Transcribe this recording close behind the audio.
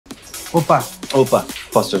Opa. Opa,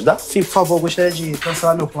 posso te ajudar? Sim, por favor, gostaria de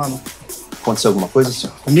cancelar meu plano. Aconteceu alguma coisa,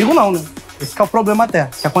 senhor? Comigo não, né? Esse que é o problema até.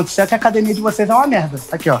 O que aconteceu é que a academia de vocês é uma merda.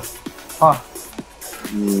 Aqui, ó. Ó.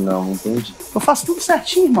 Não entendi. Eu faço tudo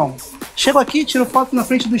certinho, irmão. Chego aqui, tiro foto na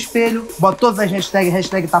frente do espelho, boto todas as hashtags,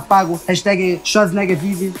 hashtag tá pago, hashtag Josniel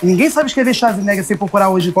vive. Ninguém sabe escrever Josniel sem procurar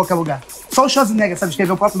hoje em qualquer lugar. Só o Josniel sabe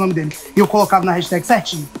escrever o próprio nome dele. E eu colocava na hashtag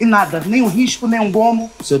certinho. E nada, nem um risco, nem um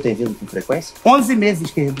gomo. O senhor tem vindo com frequência? 11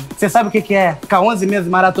 meses, querido. Você sabe o que é ficar 11 meses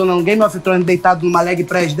maratonando Game of Thrones deitado numa leg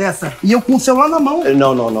press dessa? E eu com o celular na mão.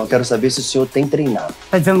 Não. Quero saber se o senhor tem treinado.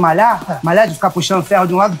 Tá dizendo malhar? Malhar de ficar puxando ferro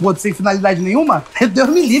de um lado pro outro sem finalidade nenhuma? Deus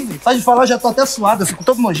me livre. Só de falar eu já tô até suado, eu fico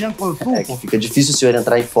todo nojento quando eu subo. É que fica difícil o senhor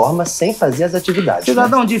entrar em forma sem fazer as atividades.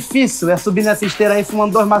 Cidadão, difícil é subir nessa esteira aí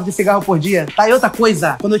fumando 2 maços de cigarro por dia. Tá, e outra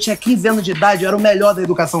coisa, quando eu tinha 15 anos de idade, eu era o melhor da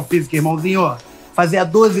educação física, irmãozinho. Fazia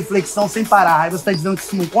 12 flexão sem parar. Aí você tá dizendo que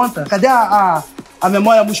isso não conta? Cadê a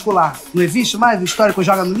memória muscular? Não existe mais? O histórico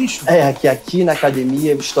joga no lixo? É, que aqui na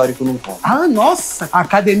academia o histórico não conta. Ah, nossa! A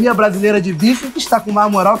Academia Brasileira de Bíceps está com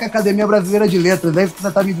mais moral que a Academia Brasileira de Letras. É isso que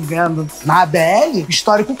você tá me dizendo. Na ABL, o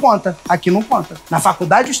histórico conta. Aqui não conta. Na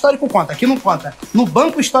faculdade, o histórico conta. Aqui não conta. No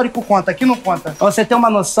banco, o histórico conta. Aqui não conta. Pra você ter uma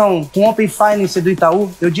noção, com o Open Finance do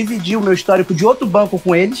Itaú, eu dividi o meu histórico de outro banco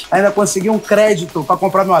com eles, ainda consegui um crédito pra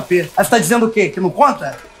comprar meu AP. Aí você tá dizendo o quê? Que não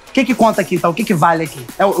conta? O que conta aqui, então? O que vale aqui?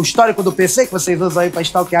 É o histórico do PC que vocês usam aí pra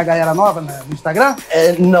stalkear a galera nova no Instagram?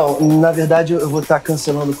 Não. Na verdade, eu vou estar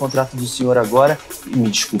cancelando o contrato do senhor agora. E me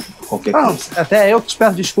desculpe por qualquer coisa. Até eu que te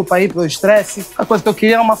peço desculpa aí pelo estresse. A coisa que eu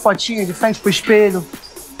queria é uma fotinha de frente pro espelho,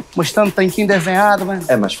 mostrando o tanquinho desenhado, mas...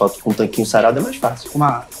 Mas foto com um tanquinho sarado é mais fácil.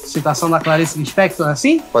 Uma citação da Clarice Lispector,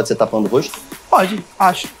 assim? Pode ser tapando o rosto? Pode,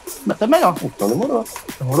 acho. Mas até melhor. Então demorou.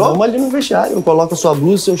 Demorou? Vamos ali no vestiário, coloca sua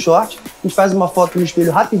blusa, seu short, a gente faz uma foto no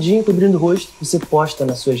espelho rapidinho, cobrindo o rosto, você posta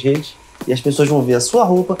nas suas redes e as pessoas vão ver a sua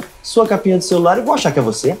roupa, sua capinha do celular e vão achar que é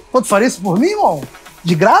você. Pô, tu faria isso por mim, irmão?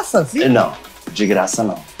 De graça, sim? Não, de graça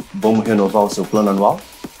não. Vamos renovar o seu plano anual?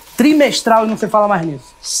 Trimestral e não se fala mais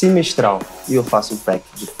nisso. Semestral. E eu faço um pack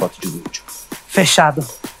de foto de glúteo. Fechado.